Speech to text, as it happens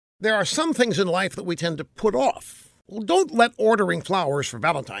There are some things in life that we tend to put off. Well, don't let ordering flowers for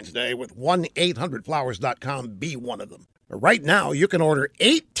Valentine's Day with 1-800-Flowers.com be one of them. Right now, you can order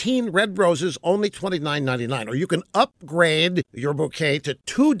 18 red roses, only $29.99, or you can upgrade your bouquet to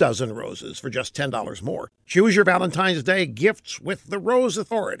 2 dozen roses for just $10 more. Choose your Valentine's Day gifts with the Rose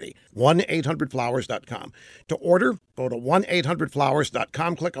Authority, 1-800-Flowers.com. To order, go to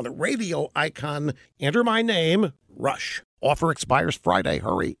 1-800-Flowers.com, click on the radio icon, enter my name, Rush. Offer expires Friday.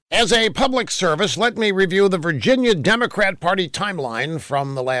 Hurry. As a public service, let me review the Virginia Democrat Party timeline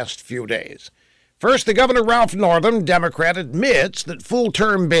from the last few days. First, the Governor Ralph Northam, Democrat, admits that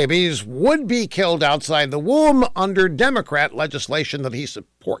full-term babies would be killed outside the womb under Democrat legislation that he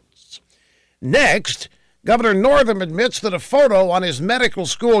supports. Next, Governor Northam admits that a photo on his medical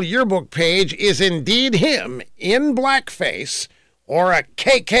school yearbook page is indeed him in blackface or a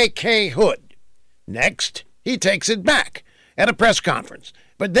KKK hood. Next, he takes it back at a press conference.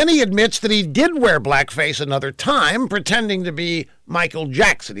 But then he admits that he did wear blackface another time, pretending to be Michael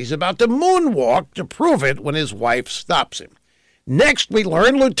Jackson. He's about to moonwalk to prove it when his wife stops him. Next, we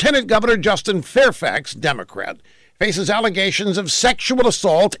learn Lieutenant Governor Justin Fairfax, Democrat, faces allegations of sexual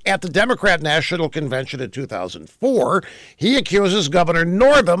assault at the Democrat National Convention in 2004. He accuses Governor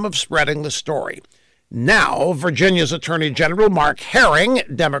Northam of spreading the story. Now, Virginia's Attorney General Mark Herring,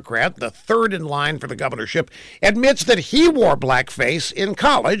 Democrat, the third in line for the governorship, admits that he wore blackface in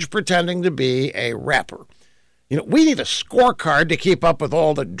college pretending to be a rapper. We need a scorecard to keep up with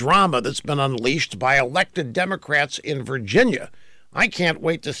all the drama that's been unleashed by elected Democrats in Virginia. I can't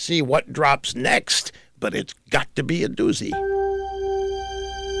wait to see what drops next, but it's got to be a doozy.